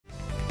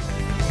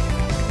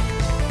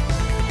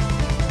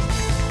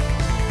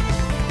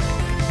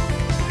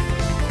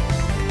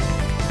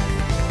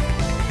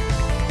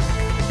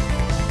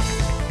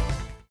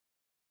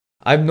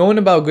I've known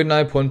about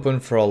Goodnight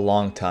Punpun for a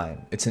long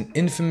time. It's an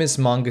infamous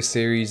manga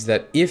series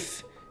that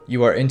if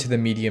you are into the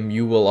medium,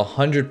 you will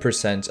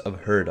 100% have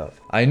heard of.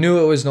 I knew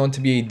it was known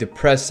to be a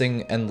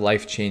depressing and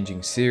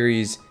life-changing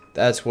series.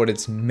 That's what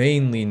it's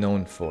mainly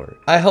known for.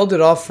 I held it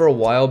off for a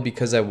while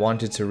because I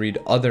wanted to read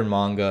other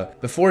manga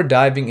before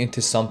diving into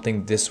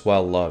something this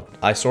well loved.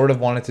 I sort of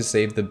wanted to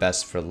save the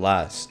best for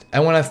last.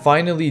 And when I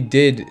finally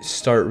did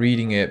start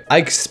reading it, I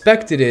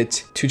expected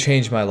it to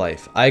change my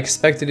life. I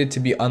expected it to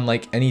be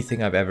unlike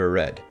anything I've ever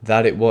read.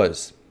 That it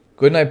was.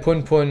 Goodnight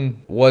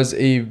Punpun was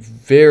a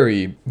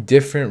very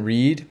different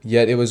read,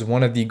 yet it was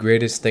one of the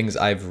greatest things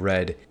I've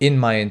read in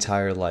my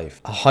entire life.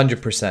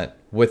 100%.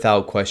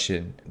 Without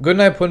question.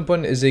 Goodnight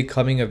Punpun is a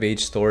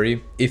coming-of-age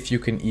story, if you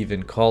can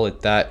even call it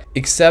that,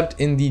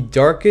 except in the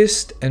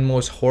darkest and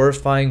most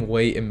horrifying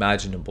way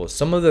imaginable.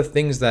 Some of the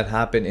things that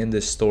happen in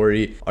this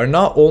story are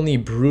not only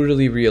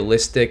brutally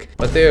realistic,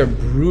 but they are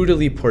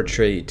brutally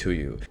portrayed to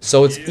you.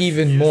 So it's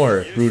even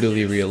more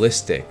brutally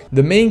realistic.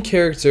 The main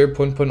character,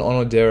 Punpun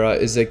Onodera,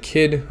 is a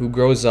kid who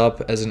grows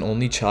up as an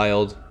only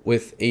child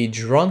with a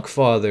drunk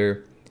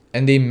father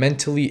and a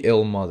mentally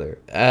ill mother.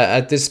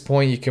 At this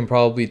point, you can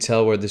probably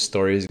tell where the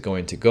story is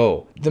going to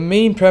go. The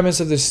main premise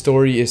of this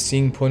story is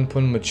seeing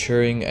Punpun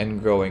maturing and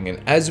growing,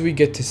 and as we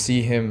get to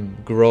see him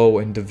grow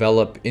and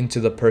develop into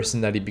the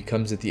person that he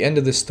becomes at the end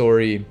of the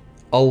story,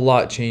 a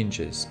lot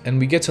changes, and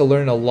we get to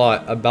learn a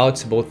lot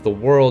about both the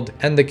world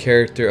and the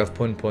character of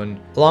Punpun,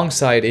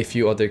 alongside a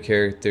few other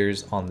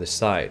characters on the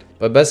side.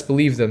 But best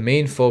believe the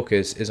main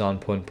focus is on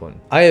Punpun.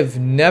 I have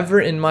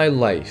never in my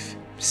life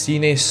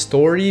seen a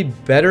story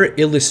better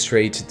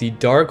illustrate the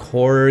dark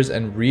horrors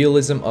and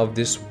realism of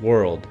this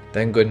world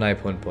than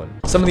Goodnight Punpun.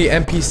 Some of the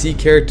NPC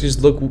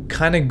characters look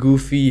kind of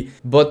goofy,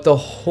 but the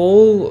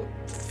whole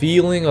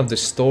feeling of the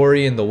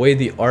story and the way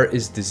the art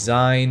is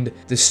designed,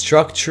 the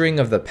structuring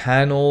of the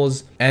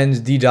panels, and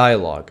the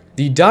dialogue.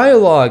 The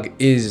dialogue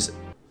is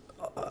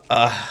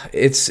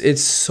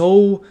it's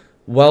so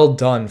well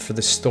done for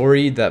the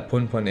story that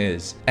Punpun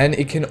is, and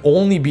it can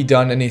only be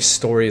done in a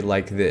story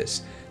like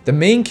this. The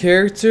main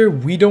character,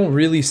 we don't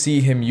really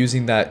see him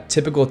using that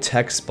typical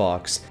text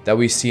box that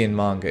we see in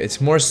manga. It's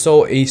more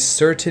so a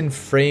certain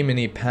frame in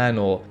a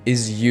panel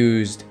is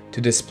used to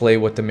display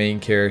what the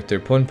main character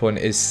Punpun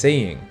is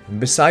saying.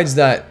 Besides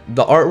that,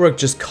 the artwork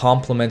just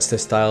complements the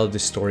style of the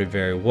story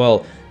very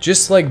well.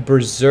 Just like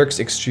Berserk's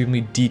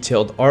extremely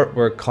detailed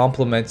artwork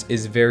complements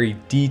his very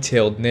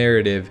detailed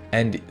narrative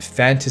and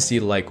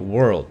fantasy-like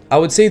world. I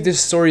would say this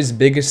story's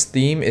biggest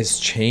theme is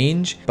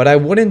change, but I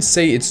wouldn't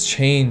say it's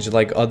change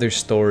like other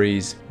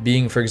stories,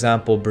 being for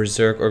example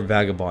Berserk or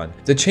Vagabond.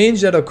 The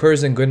change that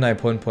occurs in Goodnight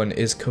Punpun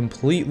is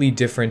completely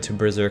different to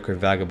Berserk or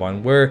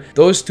Vagabond, where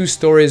those two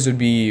stories would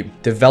be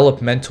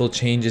developmental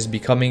changes,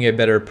 becoming a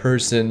better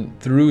person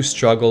through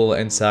struggle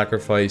and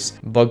sacrifice,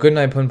 but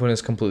Goodnight Punpun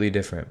is completely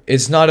different.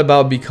 It's not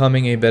about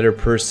becoming a better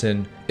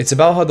person, it's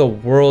about how the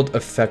world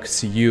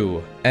affects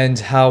you and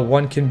how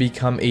one can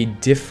become a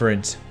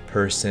different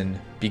person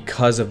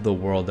because of the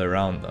world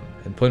around them.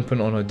 And Punpun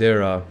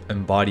Onodera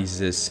embodies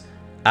this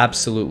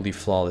absolutely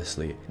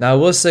flawlessly. Now I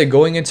will say,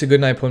 going into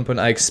Goodnight Punpun,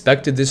 I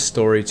expected this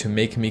story to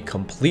make me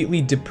completely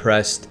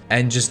depressed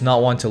and just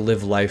not want to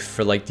live life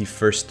for like the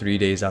first 3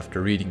 days after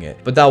reading it.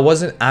 But that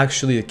wasn't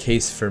actually the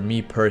case for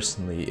me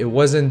personally. It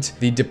wasn't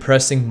the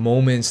depressing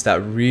moments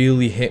that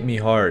really hit me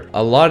hard.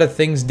 A lot of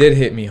things did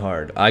hit me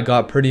hard. I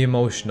got pretty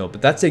emotional,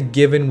 but that's a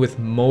given with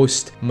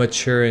most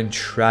mature and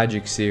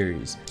tragic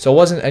series. So it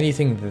wasn't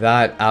anything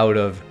that out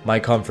of my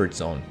comfort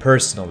zone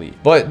personally.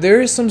 But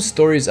there is some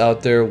stories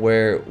out there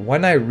where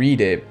when I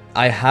read it,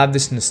 I have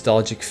this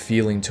nostalgic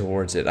feeling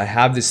towards it. I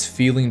have this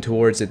feeling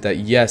towards it that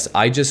yes,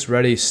 I just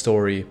read a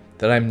story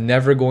that I'm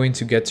never going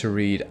to get to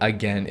read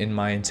again in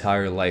my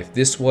entire life.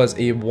 This was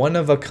a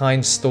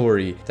one-of-a-kind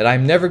story that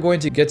I'm never going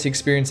to get to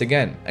experience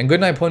again. And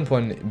Goodnight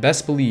Punpun,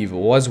 best believe,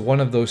 was one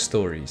of those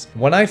stories.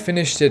 When I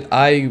finished it,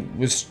 I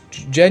was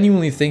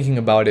genuinely thinking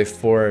about it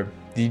for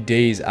the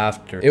days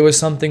after. It was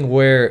something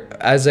where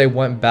as I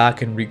went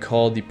back and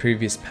recalled the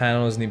previous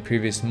panels and the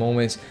previous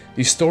moments,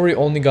 the story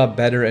only got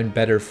better and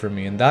better for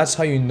me. And that's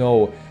how you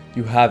know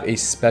you have a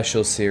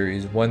special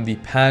series, when the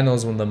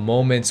panels, when the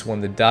moments,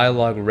 when the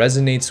dialogue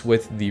resonates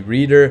with the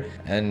reader,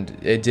 and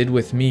it did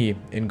with me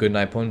in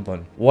Goodnight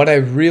Punpun. What I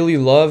really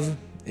love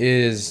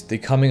is the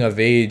coming of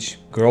age,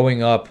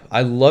 growing up.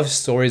 I love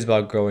stories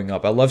about growing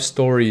up. I love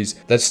stories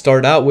that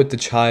start out with the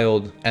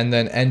child and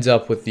then end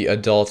up with the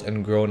adult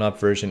and grown up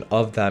version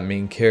of that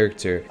main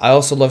character. I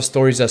also love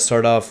stories that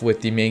start off with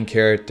the main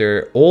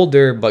character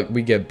older, but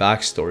we get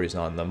backstories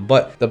on them.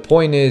 But the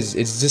point is,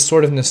 it's this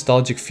sort of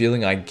nostalgic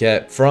feeling I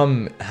get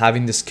from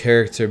having this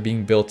character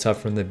being built up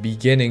from the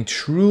beginning,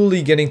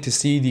 truly getting to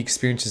see the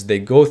experiences they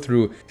go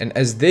through, and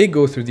as they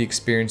go through the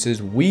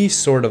experiences, we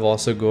sort of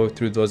also go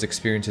through those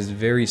experiences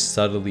very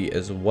subtly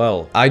as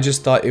well. I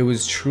just thought it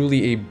was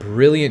truly a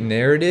brilliant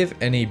narrative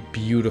and a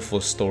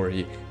beautiful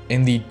story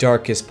in the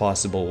darkest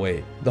possible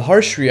way. The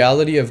harsh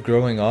reality of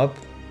growing up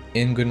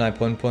in Goodnight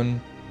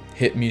Punpun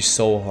hit me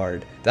so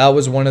hard. That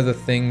was one of the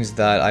things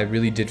that I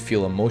really did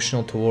feel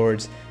emotional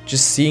towards.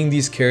 Just seeing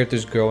these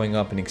characters growing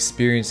up and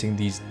experiencing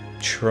these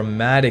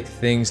traumatic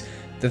things,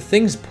 the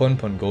things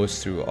Punpun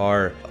goes through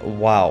are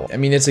wow. I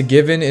mean, it's a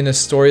given in a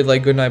story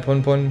like Goodnight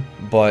Punpun,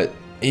 but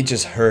it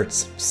just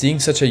hurts. Seeing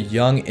such a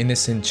young,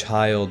 innocent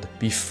child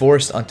be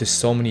forced onto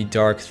so many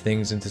dark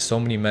things, into so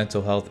many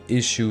mental health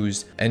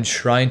issues, and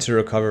trying to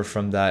recover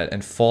from that,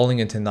 and falling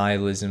into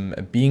nihilism,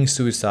 being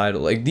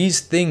suicidal. Like,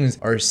 these things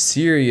are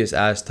serious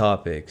ass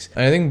topics.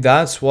 And I think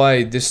that's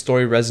why this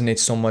story resonates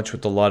so much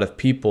with a lot of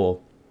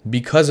people,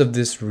 because of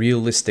this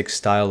realistic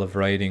style of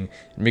writing,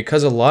 and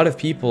because a lot of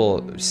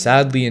people,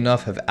 sadly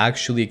enough, have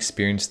actually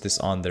experienced this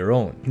on their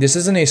own. This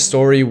isn't a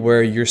story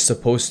where you're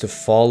supposed to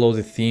follow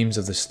the themes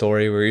of the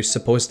story, where you're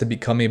supposed to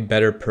become a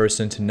better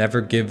person, to never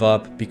give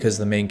up because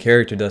the main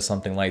character does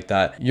something like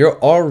that. You're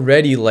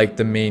already like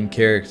the main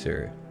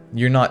character.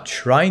 You're not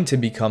trying to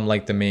become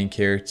like the main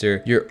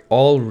character, you're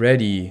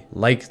already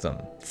like them.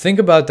 Think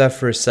about that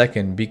for a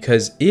second,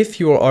 because if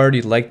you are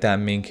already like that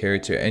main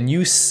character and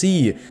you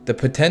see the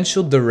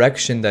potential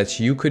direction that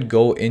you could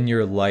go in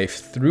your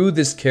life through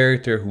this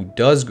character who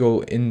does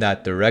go in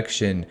that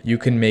direction, you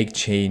can make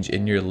change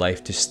in your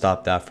life to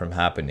stop that from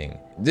happening.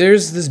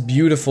 There's this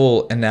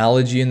beautiful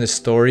analogy in the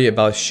story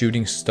about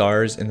shooting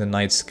stars in the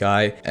night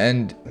sky,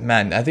 and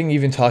man, I think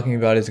even talking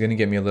about it is gonna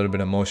get me a little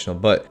bit emotional.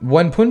 But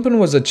when Punpun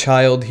was a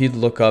child, he'd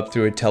look up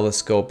through a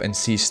telescope and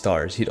see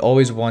stars. He'd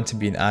always want to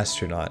be an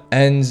astronaut,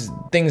 and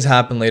things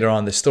happen later on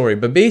in the story,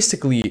 but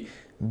basically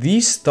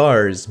these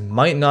stars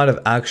might not have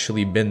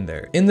actually been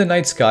there. In the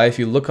night sky, if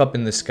you look up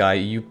in the sky,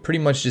 you pretty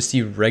much just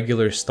see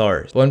regular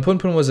stars. But when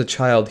Punpun was a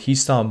child, he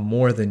saw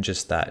more than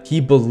just that. He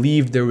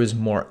believed there was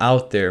more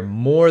out there,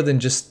 more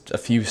than just a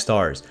few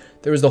stars.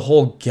 There was the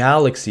whole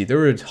galaxy. There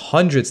were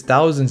hundreds,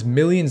 thousands,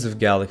 millions of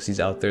galaxies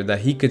out there that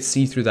he could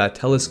see through that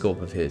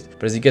telescope of his.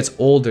 But as he gets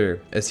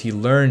older, as he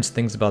learns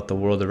things about the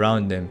world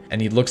around him,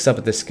 and he looks up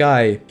at the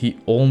sky, he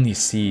only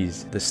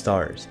sees the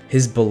stars.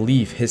 His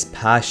belief, his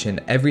passion,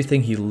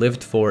 everything he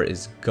lived for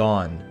is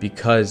gone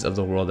because of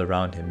the world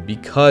around him.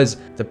 Because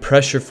the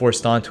pressure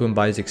forced onto him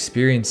by his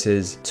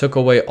experiences took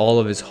away all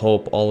of his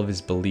hope, all of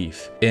his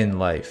belief in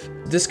life.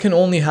 This can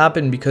only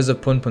happen because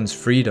of Punpun's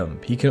freedom.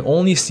 He can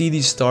only see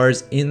these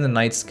stars in the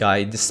night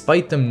sky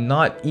despite them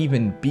not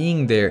even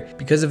being there,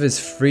 because of his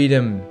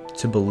freedom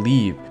to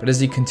believe. But as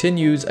he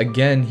continues,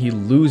 again, he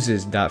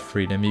loses that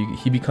freedom.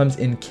 He becomes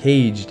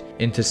encaged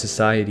into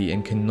society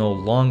and can no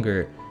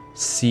longer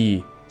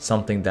see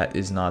something that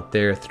is not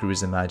there through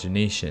his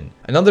imagination.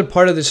 Another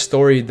part of this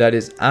story that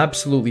is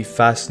absolutely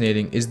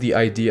fascinating is the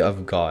idea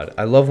of God.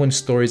 I love when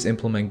stories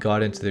implement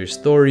God into their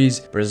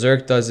stories.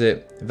 Berserk does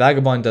it,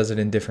 Vagabond does it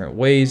in different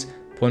ways,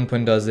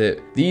 Punpun does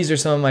it. These are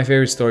some of my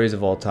favorite stories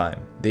of all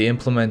time. They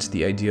implement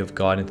the idea of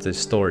God into the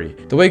story.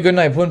 The way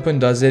Goodnight Punpun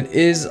does it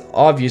is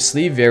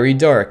obviously very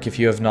dark, if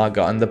you have not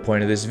gotten the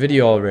point of this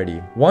video already.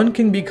 One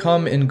can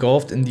become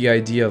engulfed in the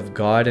idea of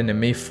God, and it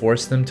may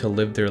force them to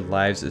live their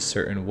lives a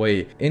certain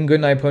way. In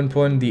Goodnight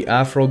Punpun, the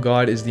Afro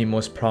God is the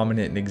most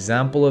prominent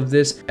example of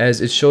this,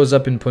 as it shows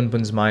up in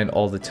Punpun's mind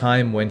all the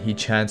time when he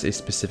chants a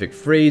specific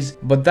phrase.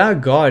 But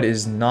that God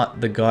is not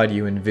the God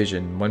you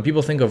envision. When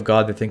people think of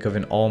God, they think of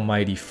an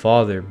almighty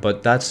father,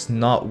 but that's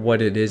not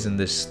what it is in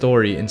this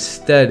story.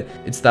 Instead,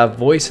 it's that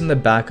voice in the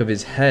back of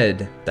his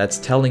head that's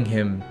telling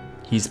him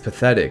he's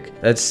pathetic,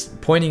 that's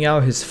pointing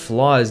out his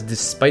flaws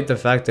despite the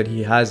fact that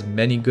he has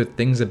many good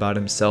things about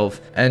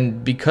himself.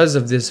 And because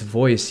of this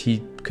voice,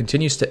 he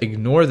continues to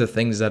ignore the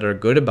things that are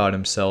good about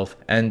himself,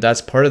 and that's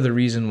part of the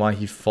reason why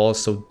he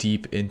falls so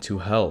deep into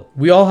hell.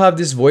 We all have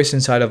this voice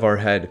inside of our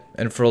head,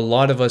 and for a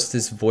lot of us,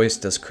 this voice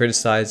does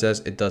criticize us,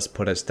 it does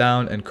put us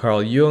down, and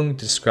Carl Jung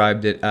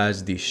described it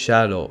as the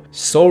shadow.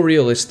 So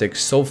realistic,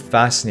 so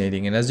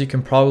fascinating, and as you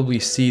can probably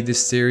see,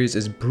 this series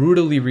is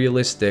brutally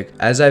realistic,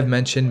 as I've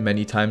mentioned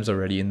many times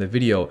already in the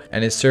video,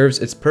 and it serves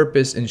its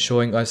purpose in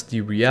showing us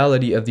the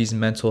reality of these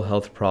mental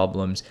health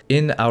problems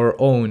in our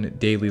own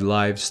daily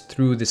lives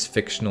through this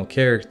fictional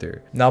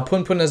character. Now,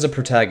 Punpun as a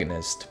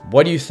protagonist,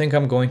 what do you think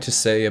I'm going to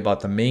say about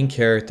the main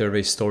character of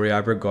a story I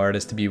regard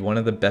as to be one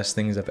of the best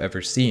things I've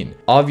ever seen?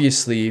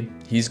 Obviously,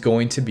 he's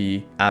going to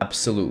be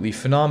absolutely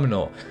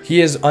phenomenal.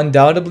 He is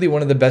undoubtedly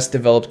one of the best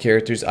developed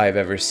characters I've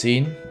ever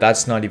seen.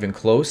 That's not even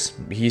close.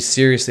 He's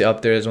seriously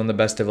up there as one of the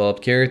best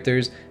developed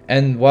characters.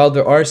 And while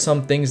there are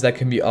some things that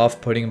can be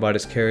off-putting about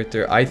his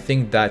character, I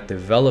think that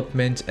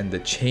development and the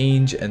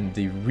change and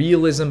the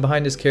realism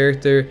behind his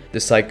character, the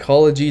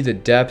psychology, the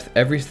depth,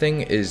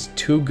 everything is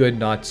too good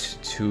not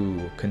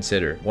to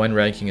consider when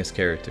ranking his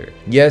character.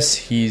 Yes,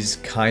 he's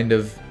kind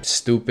of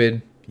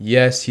stupid.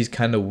 Yes, he's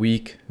kind of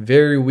weak,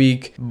 very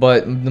weak,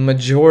 but the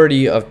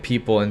majority of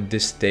people in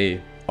this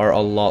day are a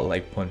lot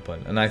like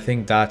Punpun, and I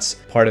think that's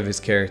part of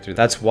his character.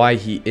 That's why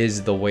he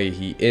is the way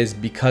he is,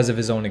 because of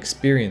his own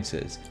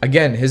experiences.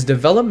 Again, his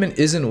development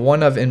isn't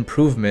one of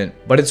improvement,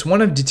 but it's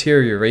one of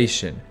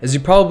deterioration. As you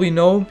probably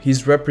know,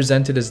 he's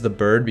represented as the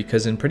bird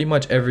because in pretty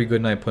much every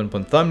Goodnight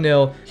Punpun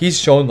thumbnail, he's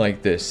shown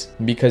like this,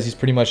 because he's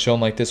pretty much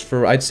shown like this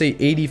for, I'd say,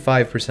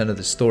 85% of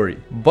the story.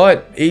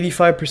 But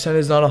 85%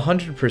 is not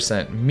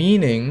 100%,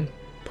 meaning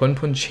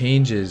Punpun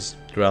changes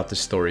throughout the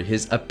story.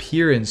 His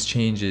appearance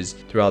changes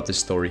throughout the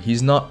story.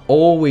 He's not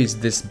always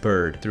this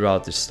bird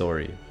throughout the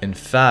story. In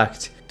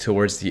fact,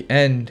 towards the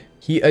end,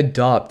 he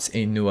adopts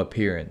a new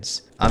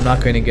appearance. I'm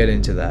not going to get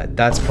into that.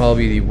 That's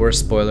probably the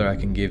worst spoiler I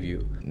can give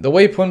you. The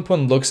way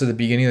Punpun looks at the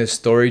beginning of the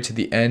story to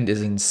the end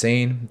is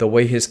insane. The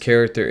way his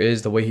character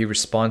is, the way he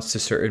responds to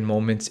certain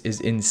moments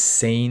is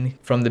insane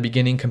from the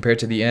beginning compared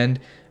to the end.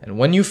 And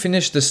when you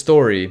finish the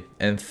story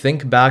and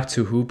think back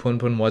to who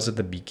Punpun was at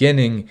the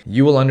beginning,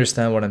 you will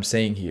understand what I'm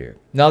saying here.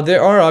 Now,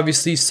 there are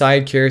obviously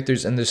side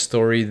characters in the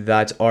story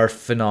that are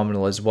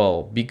phenomenal as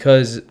well,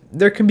 because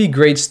there can be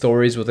great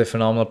stories with a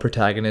phenomenal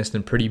protagonist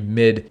and pretty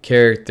mid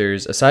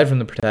characters aside from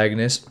the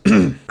protagonist.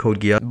 Code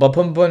Geass. But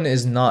Punpun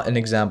is not an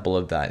example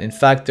of that. In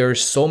fact, there are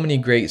so many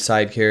great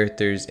side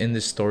characters in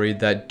this story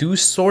that do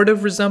sort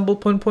of resemble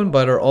Punpun,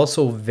 but are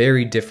also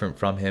very different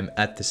from him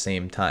at the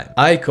same time.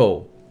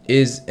 Aiko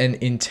is an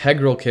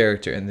integral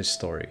character in this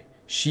story.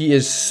 She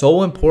is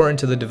so important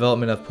to the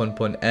development of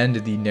Punpun and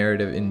the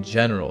narrative in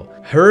general.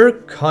 Her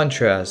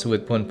contrast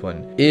with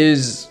Punpun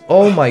is,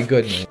 oh my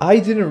goodness. I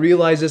didn't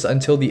realize this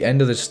until the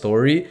end of the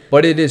story,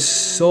 but it is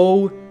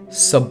so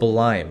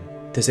sublime,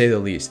 to say the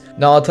least.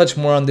 Now, I'll touch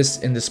more on this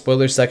in the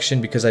spoiler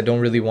section because I don't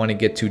really want to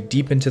get too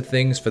deep into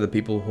things for the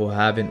people who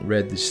haven't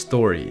read the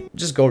story.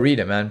 Just go read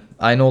it, man.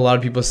 I know a lot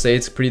of people say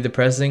it's pretty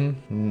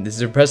depressing. This is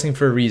depressing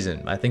for a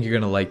reason. I think you're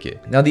gonna like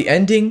it. Now, the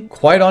ending,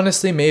 quite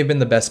honestly, may have been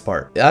the best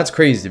part. That's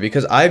crazy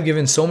because I've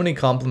given so many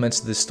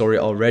compliments to this story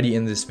already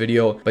in this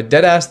video, but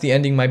deadass, the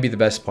ending might be the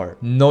best part.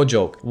 No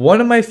joke.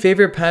 One of my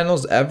favorite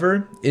panels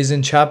ever is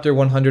in chapter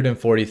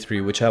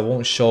 143, which I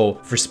won't show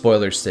for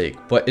spoiler's sake,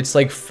 but it's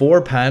like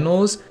 4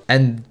 panels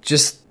and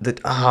just the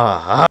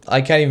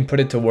I can't even put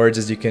it to words,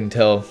 as you can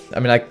tell. I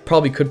mean, I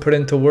probably could put it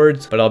into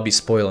words, but I'll be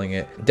spoiling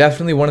it.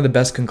 Definitely one of the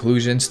best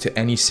conclusions to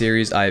any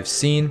series I've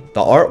seen.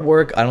 The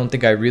artwork, I don't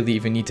think I really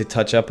even need to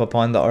touch up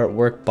upon the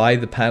artwork by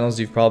the panels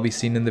you've probably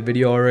seen in the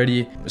video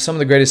already. Some of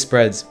the greatest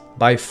spreads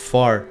by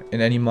far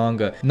in any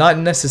manga. Not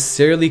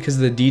necessarily because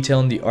of the detail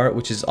in the art,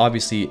 which is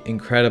obviously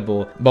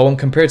incredible, but when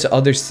compared to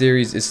other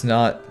series, it's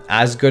not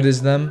as good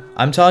as them.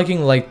 I'm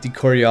talking like the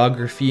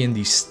choreography and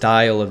the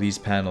style of these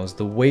panels,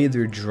 the way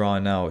they're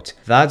drawn out.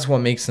 That's what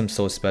makes them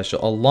so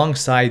special,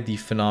 alongside the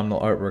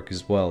phenomenal artwork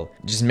as well.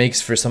 It just makes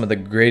for some of the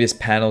greatest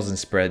panels and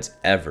spreads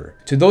ever.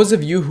 To those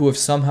of you who have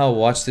somehow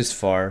watched this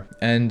far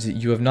and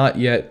you have not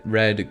yet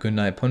read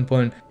Goodnight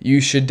Punpun, you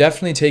should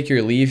definitely take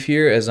your leave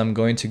here, as I'm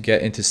going to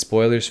get into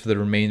spoilers for the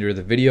remainder of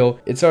the video.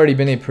 It's already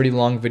been a pretty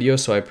long video,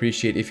 so I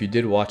appreciate if you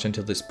did watch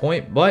until this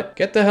point, but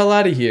get the hell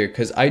out of here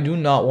because I do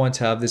not want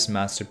to have this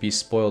masterpiece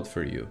spoiled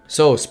for you.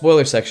 So,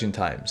 spoiler section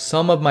time.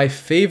 Some of my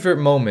favorite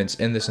moments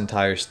in this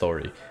entire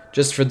story,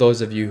 just for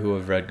those of you who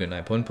have read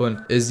Goodnight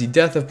Punpun, is the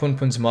death of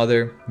Punpun's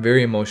mother.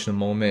 Very emotional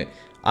moment.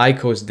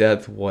 Aiko's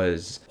death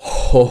was,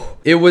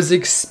 it was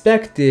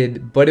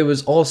expected, but it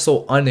was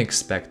also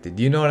unexpected.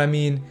 You know what I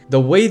mean? The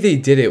way they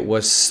did it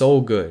was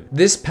so good.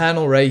 This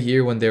panel right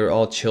here when they were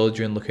all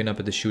children looking up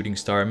at the shooting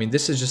star, I mean,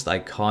 this is just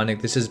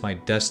iconic. This is my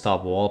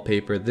desktop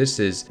wallpaper. This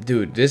is,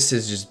 dude, this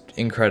is just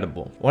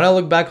incredible. When I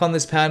look back on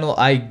this panel,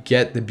 I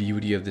get the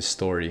beauty of this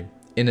story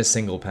in a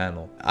single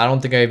panel. I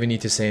don't think I even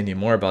need to say any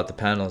more about the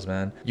panels,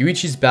 man.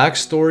 Yuichi's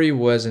backstory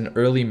was an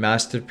early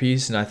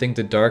masterpiece, and I think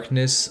the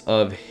darkness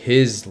of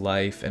his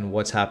life and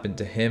what's happened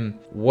to him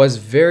was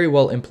very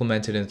well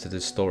implemented into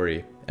the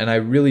story, and I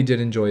really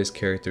did enjoy his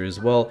character as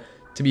well.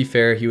 To be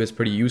fair, he was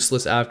pretty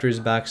useless after his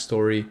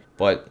backstory,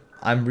 but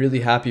I'm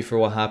really happy for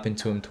what happened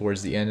to him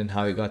towards the end and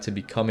how he got to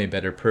become a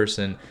better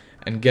person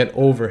and get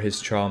over his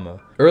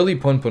trauma. Early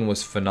Punpun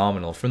was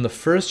phenomenal. From the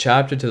first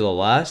chapter to the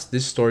last,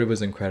 this story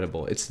was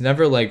incredible. It's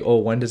never like, oh,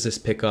 when does this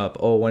pick up?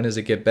 Oh, when does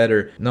it get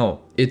better?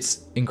 No,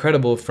 it's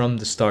incredible from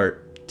the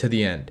start to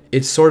the end.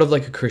 It's sort of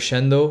like a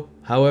crescendo.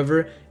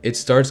 However, it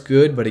starts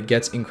good, but it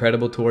gets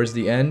incredible towards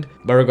the end.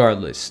 But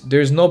regardless,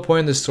 there's no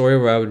point in the story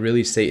where I would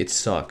really say it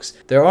sucks.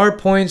 There are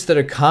points that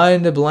are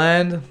kind of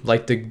bland,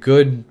 like the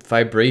good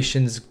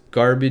vibrations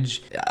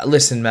garbage.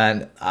 Listen,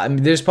 man, I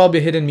mean, there's probably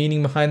a hidden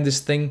meaning behind this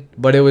thing,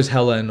 but it was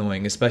hella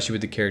annoying, especially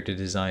with the character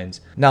designs.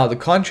 Now, the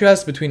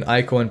contrast between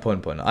Aiko and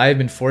Punpun. I have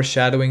been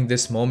foreshadowing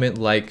this moment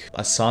like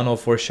Asano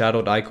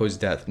foreshadowed Aiko's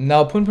death.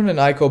 Now, Punpun and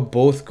Aiko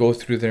both go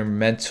through their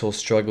mental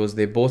struggles.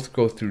 They both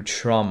go through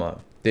trauma.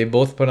 They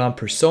both put on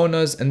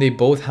personas, and they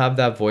both have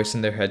that voice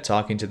in their head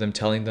talking to them,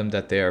 telling them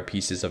that they are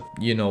pieces of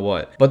you know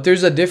what. But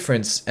there's a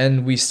difference,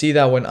 and we see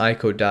that when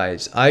Aiko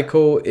dies.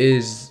 Aiko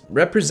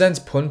represents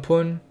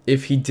Punpun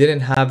if he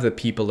didn't have the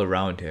people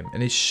around him,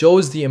 and it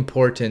shows the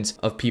importance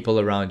of people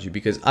around you,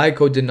 because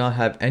Aiko did not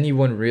have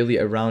anyone really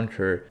around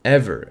her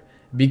ever.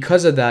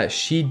 Because of that,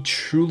 she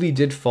truly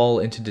did fall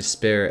into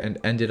despair and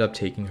ended up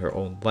taking her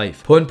own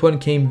life. Punpun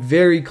came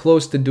very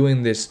close to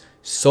doing this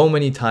so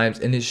many times,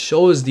 and it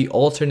shows the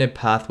alternate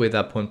pathway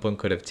that Punpun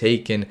could have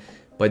taken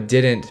but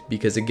didn't,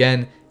 because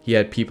again, he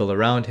had people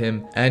around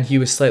him and he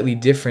was slightly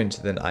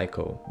different than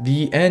Aiko.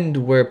 The end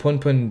where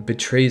Punpun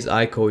betrays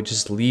Aiko,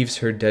 just leaves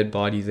her dead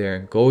body there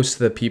and goes to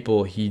the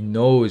people he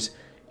knows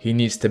He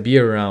needs to be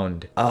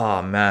around.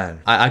 Ah,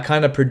 man. I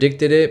kind of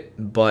predicted it,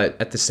 but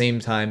at the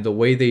same time, the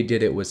way they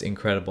did it was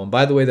incredible. And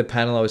by the way, the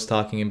panel I was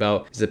talking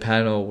about is the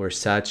panel where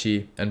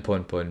Sachi and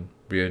Punpun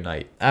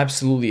reunite.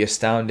 Absolutely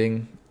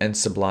astounding and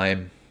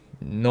sublime.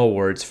 No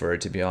words for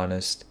it, to be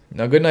honest.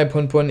 Now, Goodnight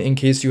Punpun, in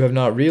case you have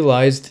not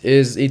realized,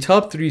 is a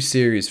top 3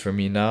 series for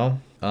me now.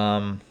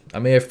 I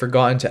may have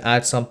forgotten to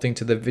add something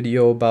to the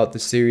video about the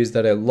series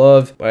that I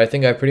love, but I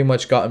think I've pretty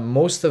much gotten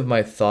most of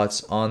my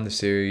thoughts on the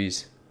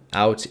series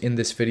out in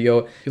this video.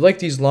 If you like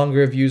these longer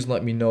reviews,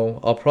 let me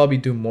know. I'll probably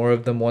do more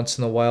of them once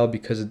in a while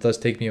because it does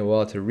take me a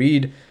while to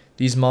read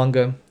these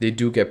manga. They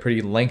do get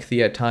pretty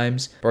lengthy at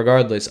times.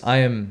 Regardless,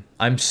 I'm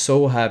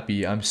so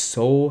happy. I'm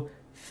so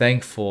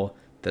thankful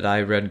that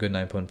I read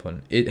Goodnight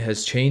Punpun. It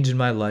has changed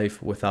my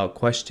life without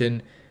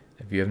question.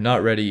 If you have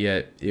not read it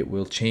yet, it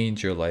will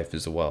change your life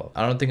as well.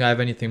 I don't think I have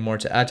anything more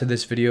to add to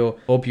this video.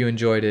 Hope you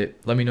enjoyed it.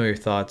 Let me know your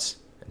thoughts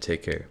and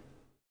take care.